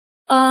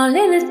All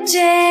in a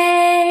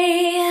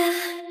day,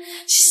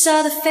 she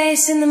saw the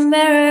face in the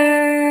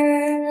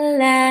mirror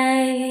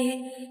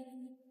light.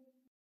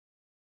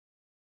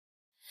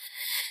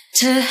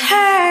 To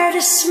her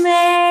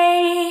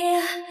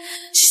dismay,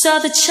 she saw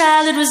the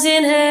child that was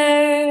in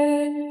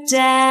her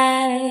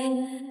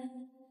die.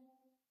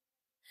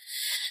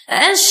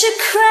 And she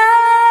cried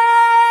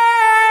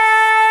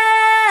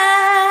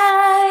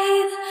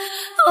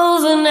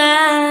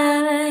overnight,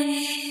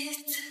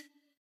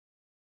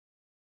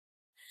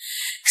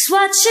 'cause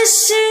what she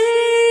sees,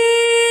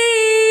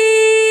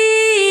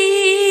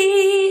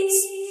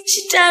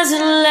 she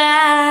doesn't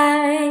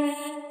like.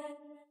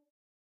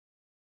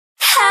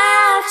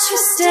 How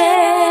twisted,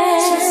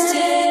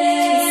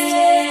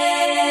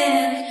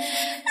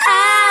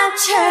 I'm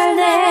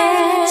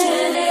turning,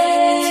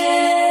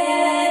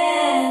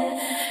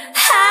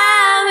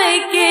 I'm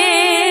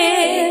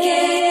aching,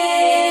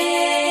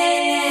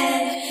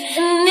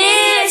 and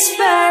it's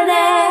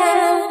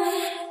burning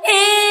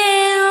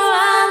in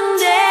one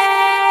day,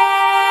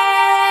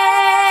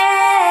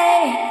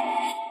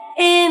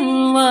 in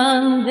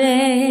one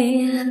day.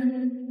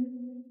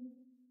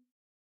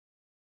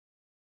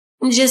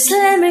 Just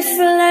let me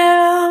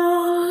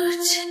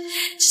float,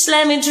 just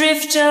let me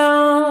drift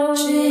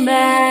on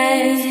by.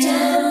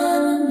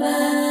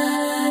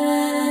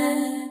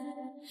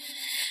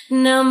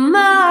 No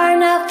more,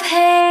 no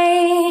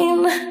pain,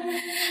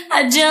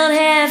 I don't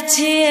have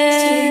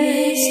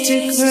tears to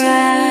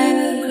cry.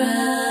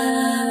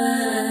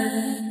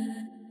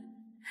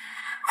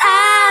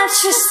 I'm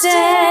twisted,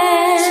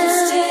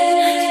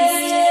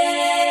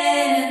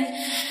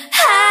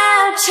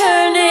 I'm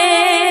turning,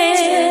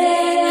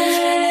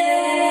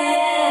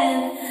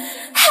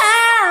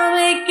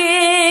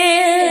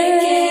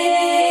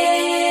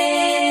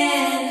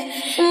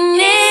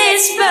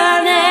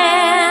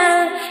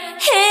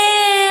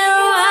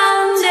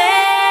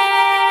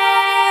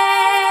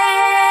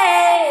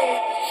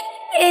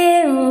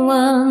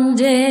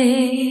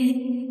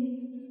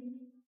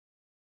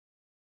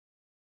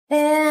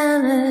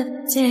 in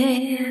a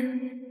day.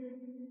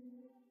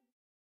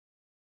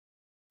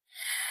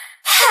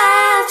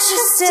 How to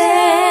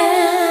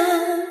stand.